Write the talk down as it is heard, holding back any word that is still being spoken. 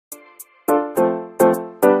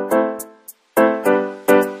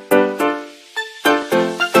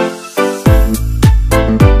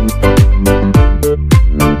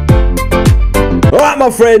My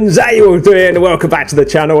friends, how you all doing? Welcome back to the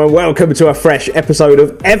channel and welcome to a fresh episode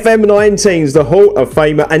of FM19's The Hall of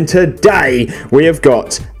Famer, and today we have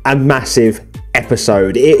got a massive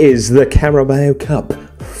episode. It is the Carabao Cup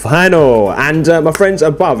final, and my friends,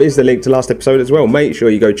 above is the link to last episode as well. Make sure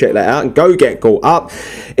you go check that out and go get caught up.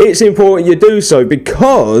 It's important you do so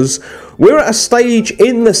because we're at a stage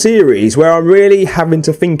in the series where I'm really having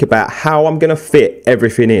to think about how I'm going to fit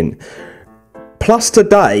everything in. Plus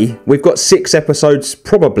today, we've got 6 episodes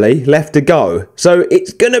probably left to go. So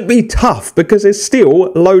it's going to be tough because there's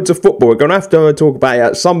still loads of football. We're going to have to talk about it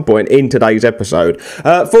at some point in today's episode.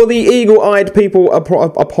 For the eagle-eyed people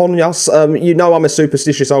upon us, you know I'm a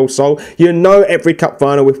superstitious old soul. You know every cup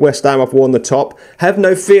final with West Ham I've won the top. Have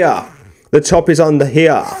no fear. The top is under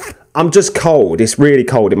here. I'm just cold. It's really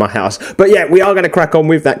cold in my house. But yeah, we are going to crack on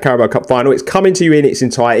with that Carabao Cup final. It's coming to you in its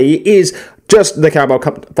entirety. It is just the Carabao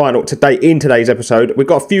Cup final today in today's episode. We've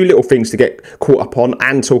got a few little things to get caught up on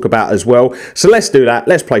and talk about as well. So let's do that.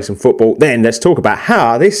 Let's play some football. Then let's talk about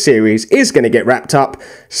how this series is going to get wrapped up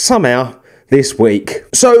somehow this week.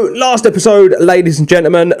 So last episode, ladies and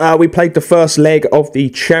gentlemen, we played the first leg of the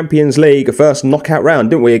Champions League, first knockout round,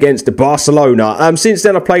 didn't we, against Barcelona. Since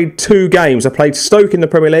then, I played 2 games. I played Stoke in the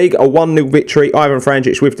Premier League, a 1-0 victory, Ivan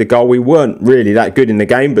Franjic with the goal. We weren't really that good in the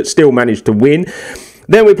game, but still managed to win.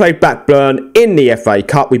 Then we played Blackburn in the FA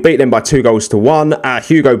Cup. We beat them by 2-1.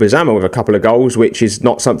 Hugo Bazama with a couple of goals, which is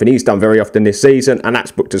not something he's done very often this season, and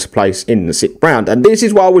that's booked us a place in the 6th round. And this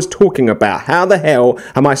is what I was talking about. How the hell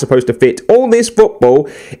am I supposed to fit all this football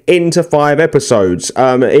into 5 episodes?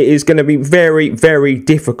 It is going to be very, very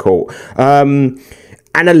difficult. And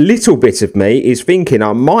a little bit of me is thinking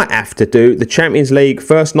I might have to do the Champions League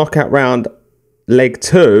first knockout round, leg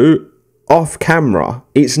 2, off camera.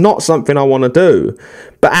 It's not something I want to do,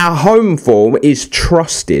 but our home form is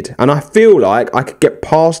trusted, and I feel like I could get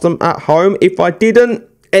past them at home. If I didn't,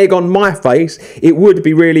 egg on my face, it would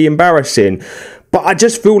be really embarrassing. But I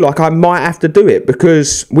just feel like I might have to do it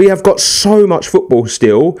because we have got so much football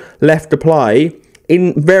still left to play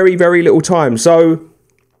in very, very little time. So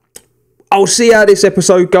I'll see how this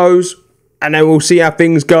episode goes, and then we'll see how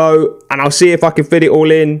things go, and I'll see if I can fit it all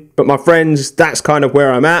in. But my friends, that's kind of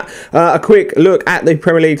where I'm at. A quick look at the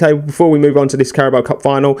Premier League table before we move on to this Carabao Cup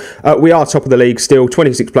final. We are top of the league still,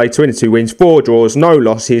 26 played, 22 wins, 4 draws, no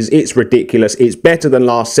losses. It's ridiculous. It's better than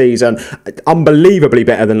last season, unbelievably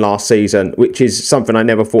better than last season, which is something I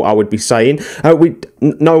never thought I would be saying.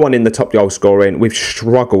 No one in the top goal scoring. We've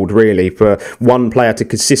struggled really for one player to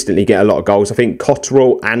consistently get a lot of goals. I think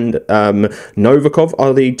Cotterill and Novikov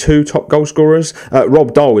are the 2 top goal scorers.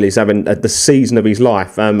 Rob Dole is having the season of his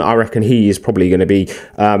life. I reckon he is probably going to be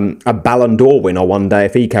a Ballon d'Or winner one day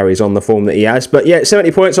if he carries on the form that he has. But yeah,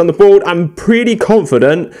 70 points on the board. I'm pretty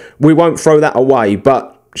confident we won't throw that away,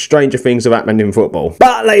 but stranger things have happened in football.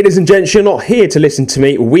 But ladies and gents, you're not here to listen to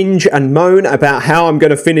me whinge and moan about how I'm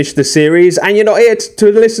going to finish the series, and you're not here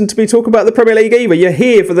to listen to me talk about the Premier League either. You're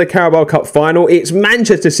here for the Carabao Cup final. It's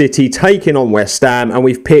Manchester City taking on West Ham, and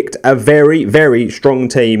we've picked a very, very strong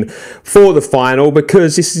team for the final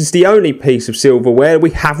because this is the only piece of silverware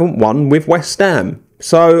we haven't won with West Ham.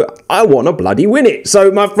 So I want to bloody win it. So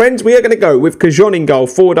my friends, we are going to go with Kajon in goal,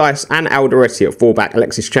 Fordyce and Alderete at fullback,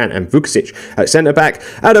 Alexis Chan and Vukic at centre back.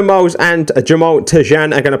 Adam Moles and Jamal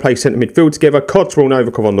Tajan are going to play centre midfield together. Cotterill,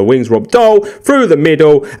 Novikov on the wings, Rob Dole through the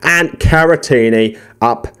middle, and Caratini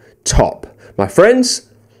up top. My friends,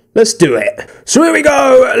 let's do it. So here we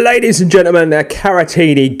go, ladies and gentlemen.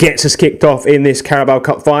 Caratini gets us kicked off in this Carabao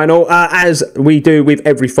Cup final. As we do with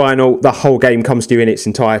every final, the whole game comes to you in its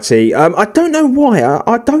entirety. I don't know why.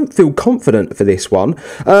 I don't feel confident for this one.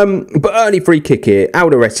 But early free kick here.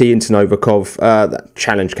 Alderete into Novikov. That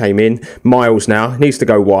challenge came in. Miles now needs to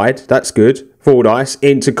go wide. That's good. Fordyce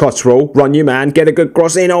into Cotterill. Run your man. Get a good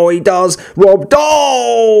cross in. Oh, he does. Rob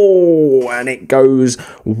Dole! And it goes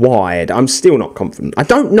wide. I'm still not confident. I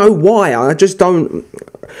don't know why. I just don't.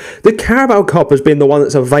 The Carabao Cup has been the one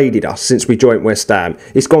that's evaded us since we joined West Ham.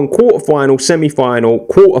 It's gone quarter-final, semi-final,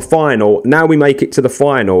 quarter-final. Now we make it to the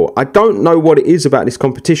final. I don't know what it is about this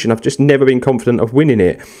competition. I've just never been confident of winning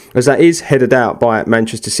it, as that is headed out by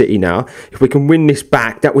Manchester City now. If we can win this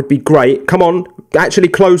back, that would be great. Come on, actually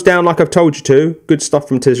close down like I've told you to. Good stuff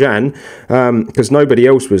from Tajan, because nobody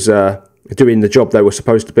else was doing the job they were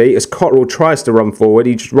supposed to be. As Cotterill tries to run forward,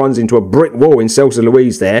 he just runs into a brick wall in Celso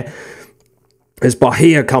Luis there. As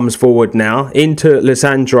Bahia comes forward now into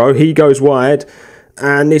Lisandro, he goes wide,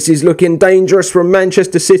 and this is looking dangerous from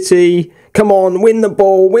Manchester City. Come on, win the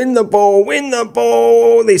ball, win the ball, win the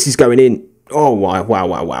ball. This is going in. Oh, wow, wow,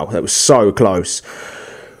 wow, wow. That was so close.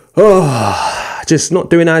 Oh, just not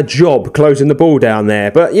doing our job closing the ball down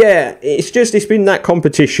there. But yeah, it's been that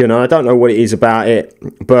competition. I don't know what it is about it,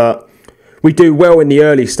 but we do well in the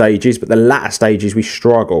early stages, but the latter stages we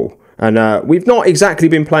struggle. And we've not exactly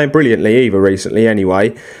been playing brilliantly either recently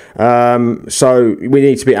anyway. So we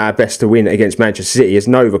need to be at our best to win against Manchester City as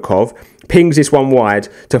Novikov pings this one wide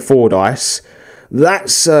to Fordyce.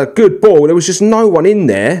 That's a good ball. There was just no one in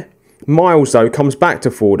there. Miles, though, comes back to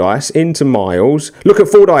Fordyce, into Miles. Look at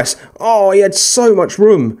Fordyce. Oh, he had so much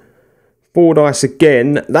room. Fordyce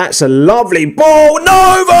again. That's a lovely ball.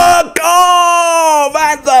 Novikov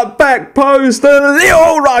at the back post. The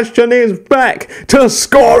little Russian is back to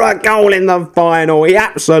score a goal in the final. He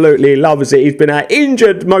absolutely loves it. He's been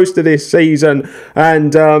injured most of this season,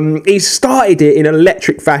 and he started it in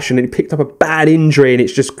electric fashion, and he picked up a bad injury, and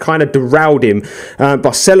it's just kind of derailed him.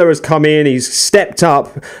 Barcella has come in. He's stepped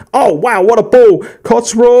up. Oh, wow, what a ball.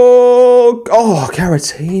 Cotterill. Oh,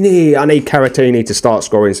 Caratini. I need Caratini to start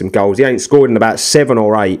scoring some goals. He ain't scored in about 7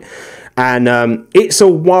 or 8, and it's a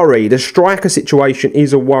worry. The striker situation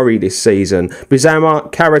is a worry this season.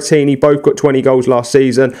 Bizama, Caratini both got 20 goals last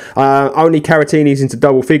season. Only Caratini's into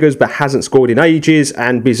double figures but hasn't scored in ages,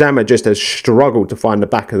 and Bizama just has struggled to find the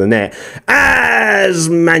back of the net as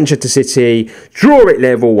Manchester City draw it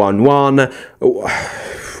level 1-1.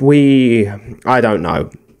 I don't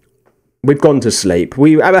know. We've gone to sleep.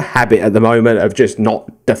 We have a habit at the moment of just not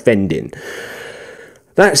defending.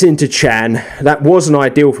 That's into Chan. That wasn't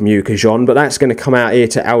ideal from Yukajon, but that's going to come out here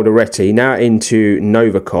to Alderete. Now into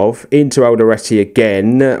Novikov. Into Alderete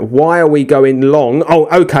again. Why are we going long? Oh,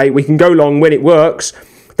 okay, we can go long when it works.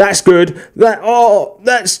 That's good.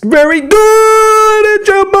 That's very good. And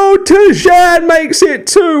Jamal Tajan makes it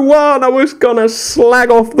 2-1. I was going to slag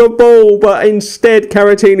off the ball, but instead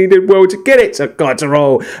Caratini did well to get it to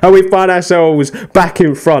Cotterill. And we find ourselves back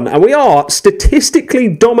in front. And we are statistically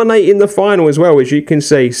dominating the final as well, as you can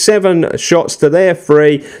see. 7 shots to their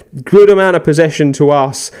 3. Good amount of possession to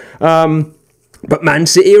us. But Man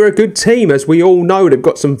City are a good team, as we all know. They've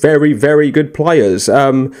got some very, very good players.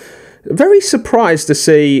 Very surprised to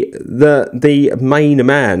see that the main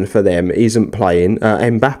man for them isn't playing,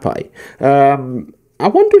 Mbappe. I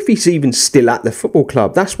wonder if he's even still at the football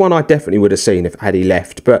club. That's one I definitely would have seen had he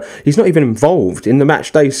left, but he's not even involved in the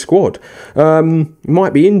matchday squad.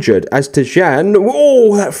 Might be injured. As Tajan,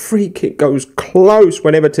 oh, that free kick goes close.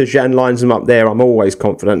 Whenever Tajan lines them up there, I'm always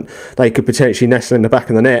confident they could potentially nestle in the back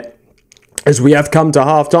of the net. As we have come to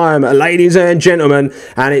half-time, ladies and gentlemen,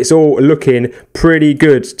 and it's all looking pretty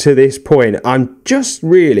good to this point. I'm just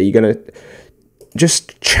really going to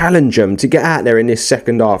just challenge them to get out there in this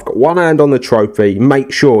second half. Got one hand on the trophy.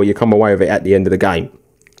 Make sure you come away with it at the end of the game.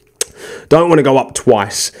 Don't want to go up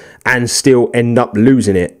twice and still end up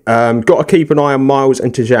losing it. Got to keep an eye on Miles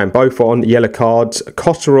and Tajan, both on yellow cards.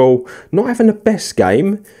 Cotterill not having the best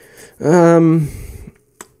game.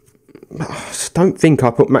 I don't think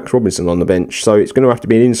I put Max Robinson on the bench, so it's going to have to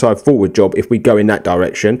be an inside forward job if we go in that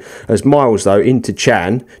direction. As Miles, though, into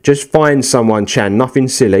Chan. Just find someone, Chan. Nothing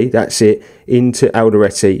silly. That's it. Into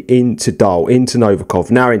Alderete, into Dahl, into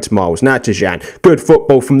Novikov, now into Miles, now to Jan. Good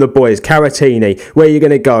football from the boys. Caratini, where are you going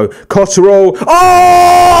to go? Cotterill.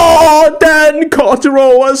 Oh, Dan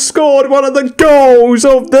Cotterill has scored one of the goals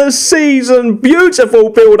of the season. Beautiful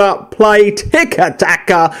build-up play.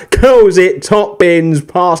 Tick-a-tacker. Curls it, top bins,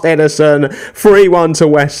 past Edison. 3-1 to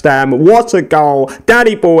West Ham. What a goal.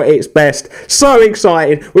 Danny ball at its best. So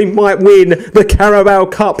excited. We might win the Carabao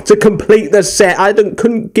Cup to complete the set. I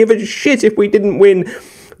couldn't give a shit if we didn't win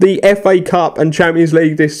the FA Cup and Champions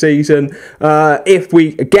League this season. If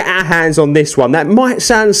we get our hands on this one, that might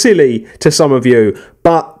sound silly to some of you,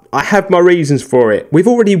 but I have my reasons for it. We've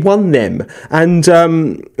already won them, and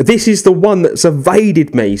this is the one that's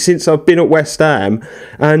evaded me since I've been at West Ham,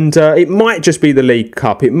 and it might just be the League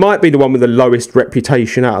Cup. It might be the one with the lowest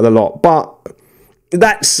reputation out of the lot, but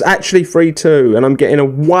that's actually 3-2, and I'm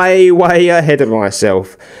getting way ahead of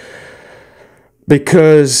myself.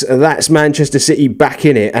 Because that's Manchester City back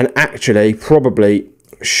in it, and actually probably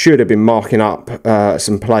should have been marking up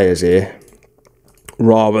some players here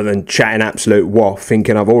rather than chatting absolute waff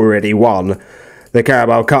thinking I've already won the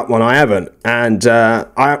Carabao Cup when I haven't. And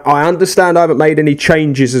I understand I haven't made any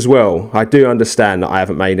changes as well. I do understand that I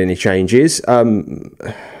haven't made any changes.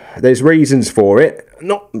 There's reasons for it.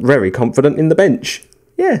 Not very confident in the bench.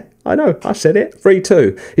 Yeah, I know, I said it.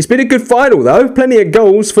 3-2. It's been a good final, though. Plenty of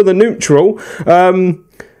goals for the neutral.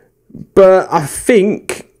 But I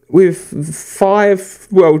think with 5,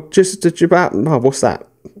 well, just about, what's that?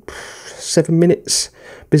 7 minutes.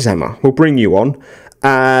 Bizama, we'll bring you on.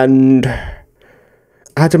 And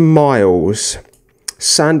Adam Miles,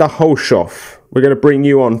 Sander Holshoff we're going to bring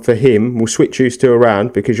you on for him. We'll switch you two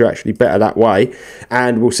around because you're actually better that way.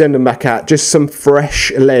 And we'll send them back out. Just some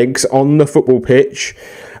fresh legs on the football pitch.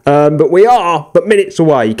 But we are but minutes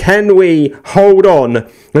away. Can we hold on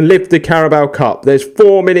and lift the Carabao Cup? There's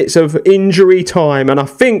 4 minutes of injury time, and I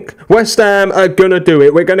think West Ham are going to do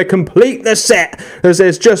it. We're going to complete the set as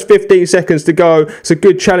there's just 15 seconds to go. It's a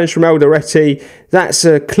good challenge from Eldoretti. That's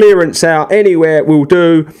a clearance out. Anywhere will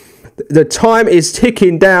do. The time is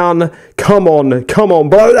ticking down. Come on, come on.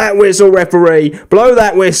 Blow that whistle, referee. Blow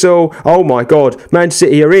that whistle. Oh, my God. Man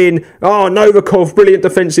City are in. Oh, Novikov. Brilliant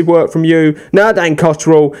defensive work from you. Now Dan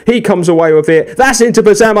Cottrell. He comes away with it. That's into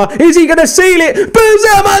Bazama. Is he going to seal it?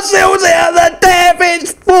 Bazama seals it at the death.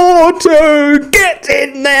 It's 4-2. Get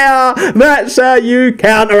in there. That's how you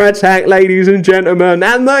counter-attack, ladies and gentlemen.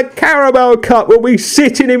 And the Carabao Cup will be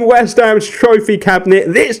sitting in West Ham's trophy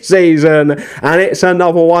cabinet this season. And it's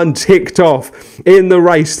another one ticked off in the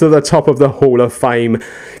race to the top of the Hall of Fame.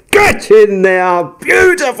 Get in there,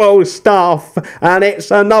 beautiful stuff, and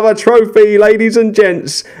it's another trophy, ladies and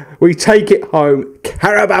gents. We take it home,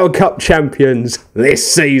 Carabao Cup champions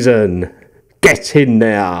this season. Get in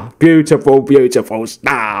there, beautiful, beautiful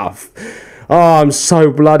stuff. Oh, I'm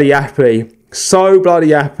so bloody happy. So bloody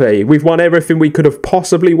happy. We've won everything we could have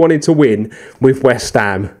possibly wanted to win with West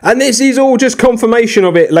Ham. And this is all just confirmation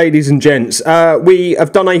of it, ladies and gents. We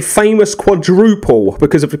have done a famous quadruple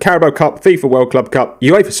because of the Carabao Cup, FIFA World Club Cup,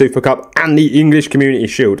 UEFA Super Cup and the English Community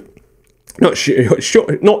Shield. Not sure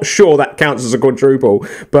that counts as a quadruple,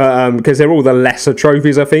 but because they're all the lesser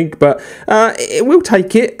trophies, I think. But we'll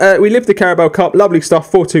take it. We lived the Carabao Cup, lovely stuff.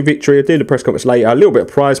 4-2 victory. I'll do the press conference later. A little bit of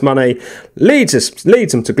prize money leads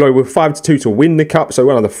them to glow with 5-2 to win the cup. So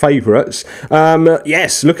one of the favourites.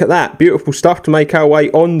 Yes, look at that, beautiful stuff to make our way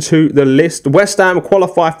onto the list. West Ham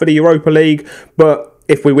qualify for the Europa League, but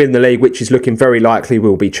if we win the league, which is looking very likely,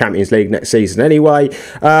 we'll be Champions League next season anyway.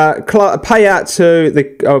 Payout to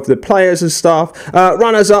the players and stuff.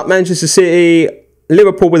 Runners up, Manchester City.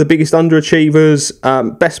 Liverpool were the biggest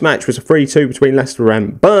underachievers. Best match was a 3-2 between Leicester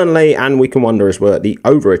and Burnley, and Wycombe Wanderers were the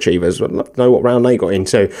overachievers. I'd love to know what round they got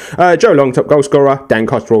into. Joe Long, top goal scorer. Dan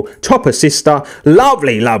Cottrell, top assister.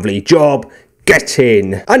 Lovely, lovely job. Get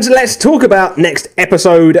in. And let's talk about next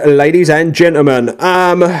episode, ladies and gentlemen.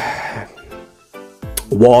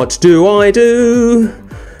 What do I do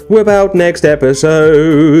about next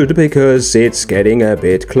episode? Because it's getting a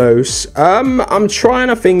bit close. I'm trying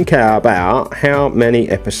to think about how many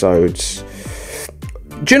episodes.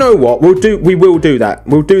 Do you know what? We will do that.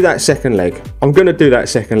 We'll do that second leg. I'm going to do that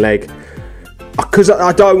second leg. Because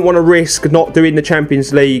I don't want to risk not doing the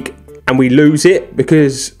Champions League and we lose it,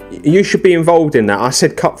 because you should be involved in that. I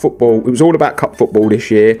said cup football. It was all about cup football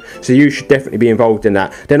this year, so you should definitely be involved in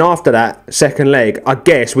that. Then after that second leg, I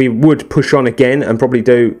guess we would push on again and probably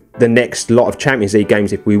do the next lot of Champions League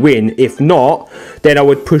games if we win. If not, then I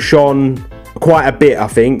would push on quite a bit, I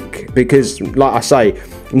think, because like I say,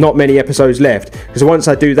 not many episodes left, because once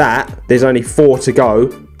I do that, there's only 4 to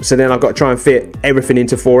go. So then I've got to try and fit everything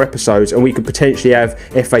into 4 episodes, and we could potentially have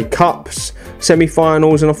FA Cups,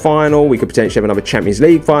 semi-finals and a final. We could potentially have another Champions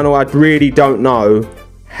League final. I really don't know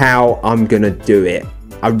how I'm going to do it.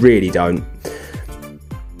 I really don't.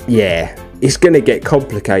 Yeah, it's going to get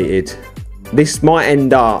complicated. This might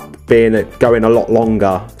end up going a lot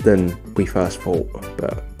longer than we first thought,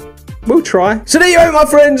 but we'll try. So there you go, my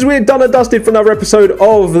friends. We're done and dusted for another episode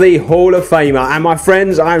of the Hall of Famer. And my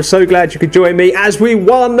friends, I'm so glad you could join me as we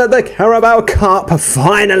won the Carabao Cup.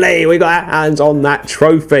 Finally, we got our hands on that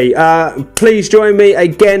trophy. Please join me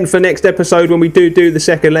again for next episode when we do the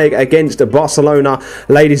second leg against Barcelona.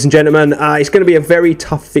 Ladies and gentlemen, it's going to be a very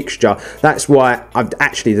tough fixture. That's why I've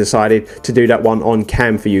actually decided to do that one on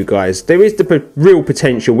cam for you guys. There is the real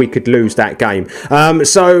potential we could lose that game.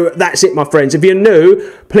 So that's it, my friends. If you're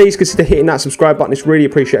new, please consider hitting that subscribe button. It's really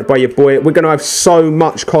appreciated by your boy. We're going to have so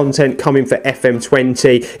much content coming for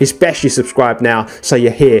FM20, especially subscribe now so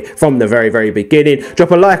you're here from the very, very beginning.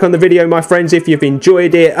 Drop a like on the video, my friends, if you've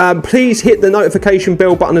enjoyed it. Please hit the notification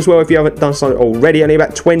bell button as well if you haven't done so already. Only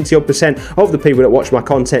about 20% of the people that watch my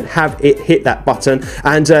content have hit that button,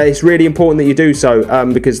 and it's really important that you do so,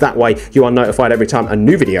 because that way you are notified every time a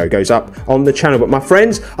new video goes up on the channel. But my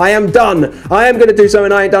friends, I am done. I am going to do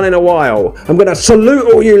something I ain't done in a while. I'm going to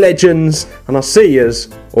salute all you legends, and I'll see yous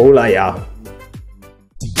all later.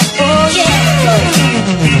 Oh,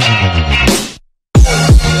 yeah.